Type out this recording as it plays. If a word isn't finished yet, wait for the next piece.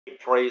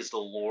Praise the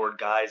Lord,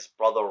 guys.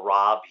 Brother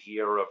Robb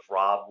here of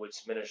Robb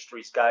Woods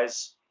Ministries,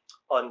 guys.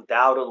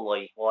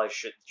 Undoubtedly, well, I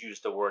should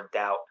use the word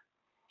doubt.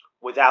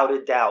 Without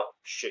a doubt,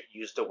 should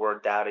use the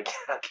word doubt again.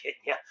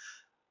 Yeah.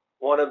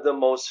 One of the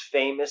most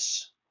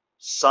famous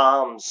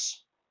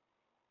Psalms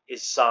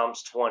is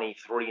Psalms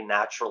 23,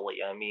 naturally.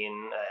 I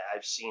mean,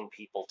 I've seen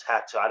people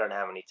tattoo. I don't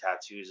have any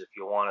tattoos. If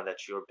you wanted,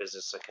 that's your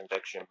business of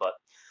conviction. But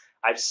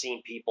I've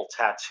seen people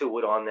tattoo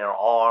it on their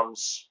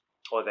arms,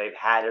 or they've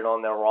had it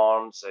on their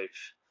arms.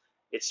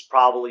 It's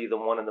probably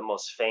one of the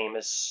most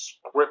famous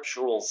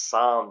scriptural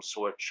psalms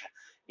or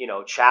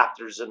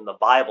chapters in the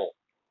Bible.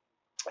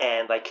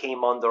 And I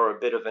came under a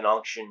bit of an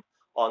unction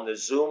on the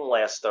Zoom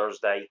last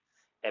Thursday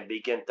and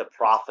began to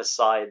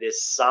prophesy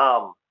this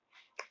psalm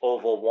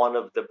over one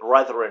of the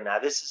brethren. Now,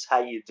 this is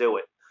how you do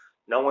it.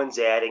 No one's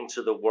adding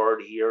to the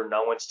word here.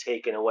 No one's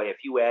taking away.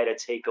 If you add or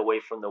take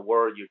away from the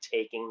word, you're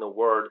taking the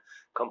word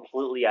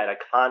completely out of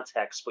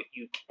context. But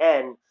you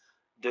can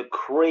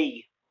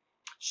decree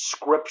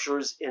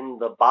scriptures in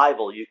the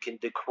Bible. You can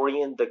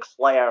decree and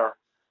declare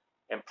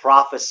and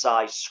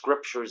prophesy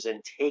scriptures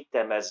and take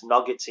them as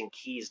nuggets and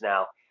keys.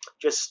 Now,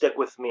 just stick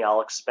with me.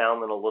 I'll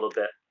expound it a little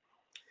bit.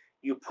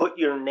 You put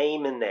your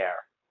name in there.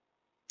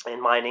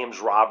 And my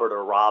name's Robert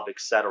or Robb,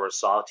 etc.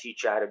 So I'll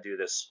teach you how to do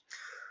this.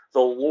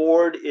 The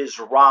Lord is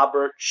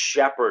Robert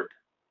Shepard.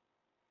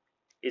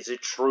 Is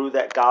it true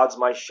that God's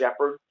my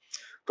shepherd?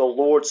 The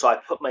Lord, so I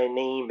put my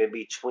name in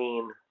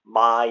between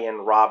my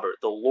and Robert.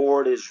 The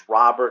Lord is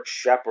Robert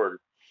Shepard.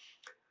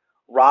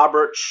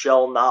 Robert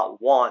shall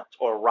not want,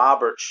 or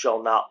Robert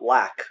shall not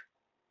lack.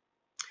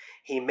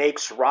 He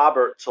makes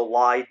Robert to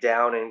lie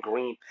down in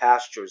green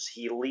pastures.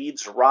 He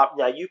leads Rob.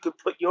 Now you could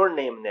put your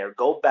name in there.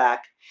 Go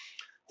back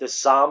to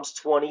Psalms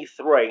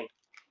 23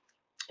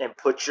 and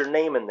put your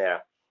name in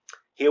there.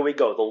 Here we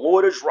go. The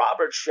Lord is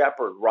Robert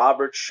Shepard.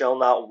 Robert shall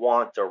not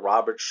want, or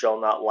Robert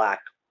shall not lack.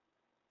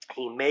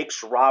 He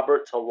makes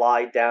Robert to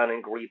lie down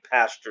in green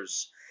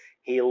pastures.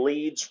 He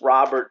leads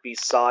Robert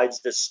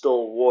besides the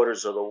still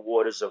waters, or the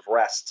waters of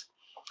rest.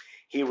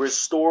 He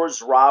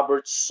restores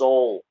Robert's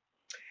soul.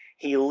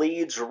 He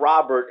leads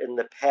Robert in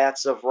the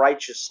paths of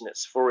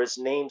righteousness for his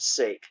name's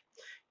sake.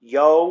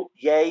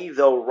 Yea,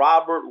 though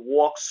Robert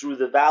walks through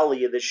the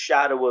valley of the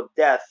shadow of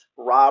death,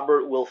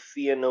 Robert will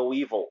fear no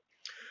evil.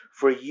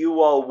 For you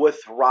are with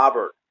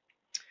Robert.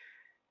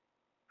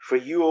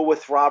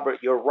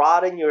 Your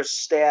rod and your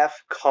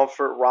staff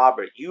comfort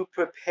Robert. You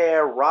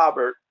prepare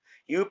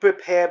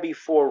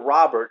before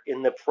Robert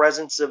in the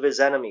presence of his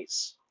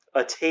enemies.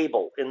 A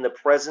table in the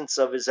presence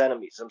of his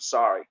enemies.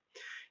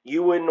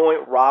 You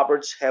anoint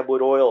Robert's head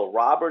with oil.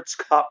 Robert's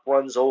cup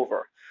runs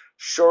over.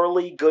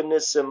 Surely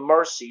goodness and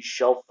mercy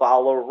shall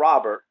follow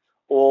Robert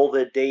all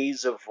the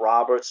days of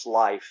Robert's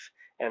life,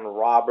 and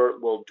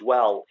Robert will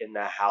dwell in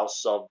the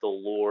house of the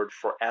Lord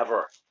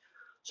forever.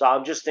 So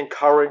I'm just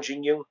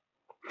encouraging you.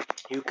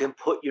 You can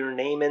put your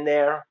name in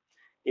there.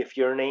 If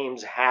your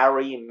name's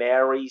Harry,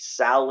 Mary,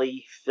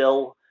 Sally,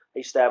 Phil. I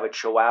used to have a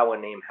Chihuahua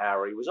named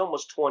Harry. He was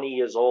almost 20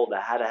 years old.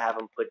 I had to have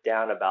him put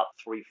down about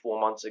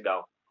 3-4 months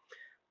ago.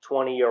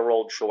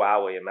 20-year-old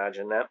Chihuahua,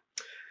 imagine that.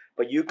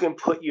 But you can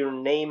put your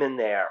name in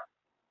there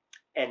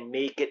and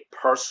make it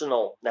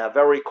personal. Now,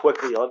 very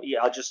quickly,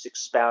 I'll just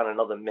expound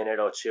another minute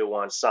or two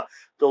on some.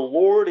 The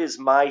Lord is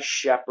my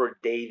shepherd,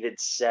 David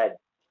said.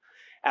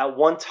 At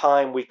one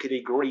time, we could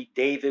agree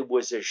David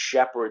was a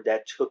shepherd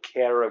that took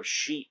care of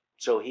sheep.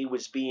 So he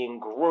was being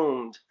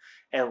groomed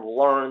and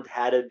learned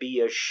how to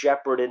be a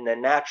shepherd in the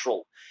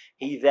natural.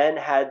 He then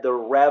had the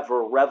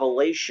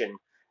revelation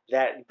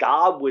that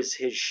God was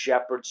his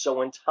shepherd.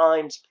 So in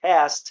times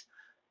past,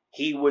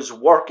 he was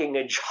working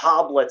a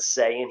job, let's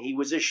say, and he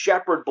was a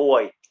shepherd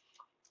boy.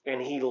 And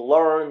he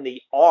learned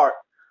the art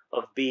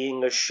of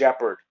being a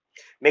shepherd.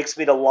 Makes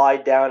me to lie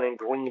down in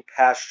green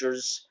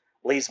pastures,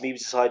 leads me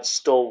beside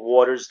still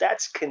waters.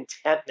 That's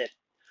contentment.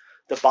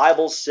 The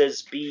Bible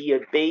says, be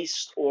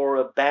abased or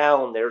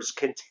abound. There's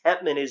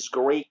contentment is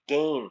great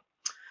gain.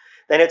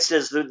 Then it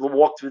says,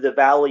 walk through the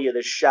valley of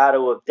the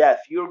shadow of death.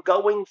 You're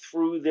going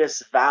through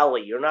this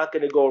valley. You're not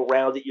going to go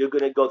around it. You're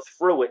going to go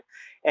through it.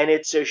 And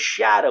it's a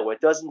shadow. It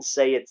doesn't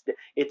say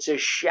it's a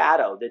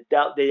shadow.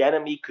 The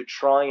enemy could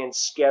try and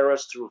scare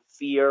us through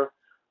fear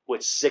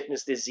with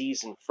sickness,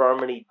 disease,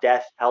 infirmity,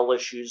 death, hell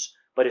issues.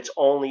 But it's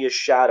only a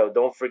shadow.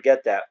 Don't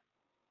forget that.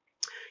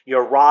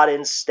 Your rod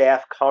and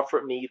staff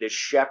comfort me. The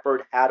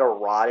shepherd had a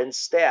rod and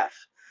staff.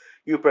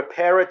 You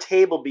prepare a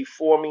table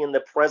before me in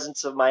the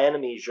presence of my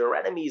enemies. Your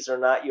enemies are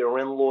not your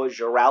in-laws,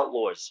 your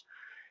outlaws.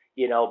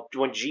 You know,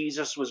 when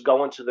Jesus was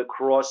going to the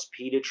cross,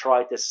 Peter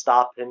tried to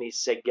stop him. He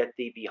said, get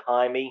thee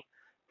behind me.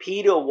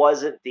 Peter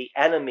wasn't the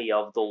enemy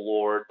of the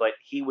Lord, but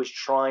he was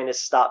trying to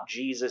stop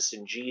Jesus,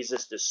 and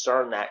Jesus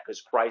discerned that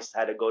because Christ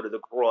had to go to the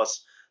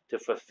cross to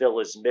fulfill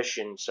his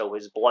mission so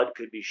his blood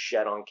could be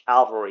shed on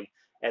Calvary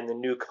and the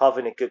new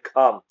covenant could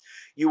come.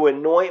 You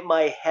anoint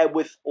my head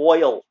with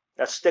oil.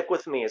 Now stick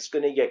with me. It's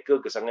going to get good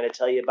because I'm going to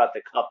tell you about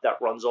the cup that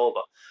runs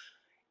over.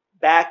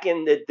 Back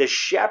in the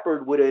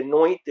shepherd would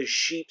anoint the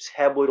sheep's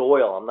head with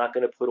oil. I'm not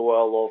going to put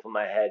oil over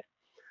my head.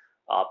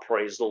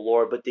 Praise the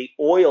Lord. But the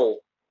oil,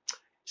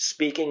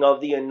 speaking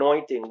of the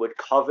anointing, would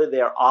cover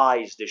their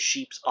eyes, the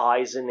sheep's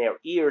eyes and their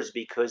ears,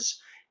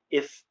 because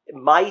if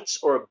mites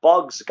or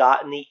bugs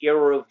got in the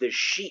ear of the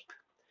sheep,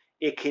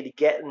 it could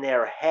get in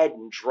their head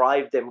and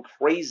drive them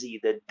crazy.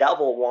 The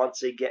devil wants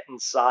to get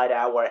inside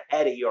our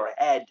head or your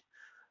head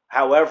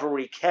however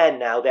he can.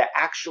 Now,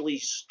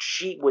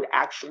 sheep would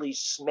actually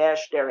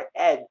smash their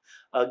head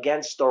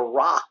against a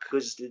rock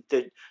because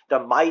the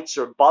mites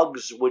or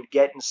bugs would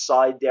get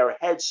inside their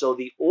head. So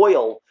the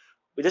oil,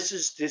 this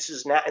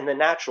is not in the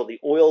natural. The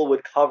oil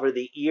would cover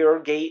the ear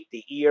gate,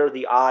 the ear,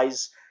 the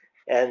eyes,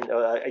 and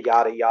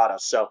yada yada.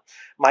 So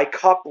my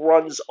cup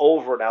runs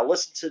over. Now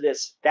listen to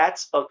this.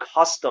 That's a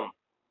custom.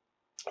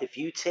 If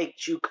you take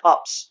two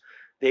cups,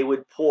 they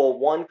would pour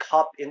one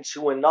cup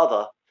into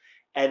another,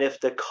 and if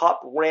the cup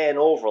ran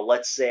over,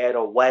 let's say at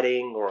a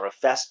wedding or a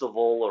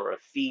festival or a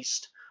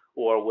feast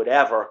or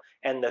whatever,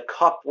 and the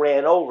cup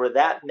ran over,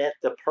 that meant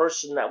the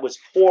person that was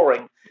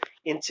pouring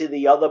into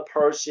the other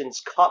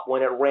person's cup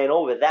when it ran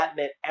over, that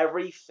meant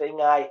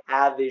everything I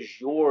have is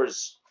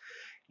yours.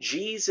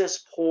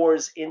 Jesus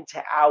pours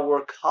into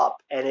our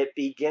cup and it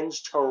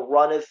begins to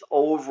runneth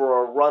over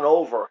or run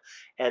over.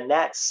 And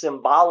that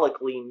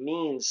symbolically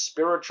means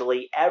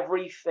spiritually,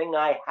 everything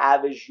I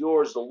have is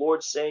yours. The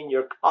Lord's saying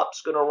your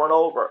cup's going to run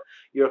over.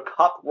 Your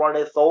cup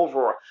runneth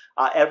over.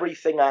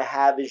 Everything I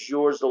have is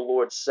yours, the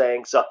Lord's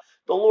saying. So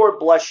the Lord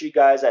bless you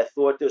guys. I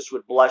thought this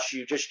would bless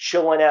you. Just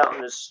chilling out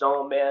in the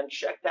snow, man.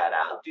 Check that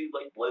out, dude.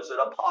 Like Blizzard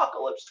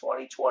Apocalypse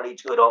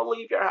 2022. Don't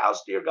leave your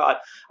house, dear God.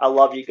 I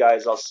love you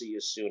guys. I'll see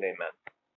you soon. Amen.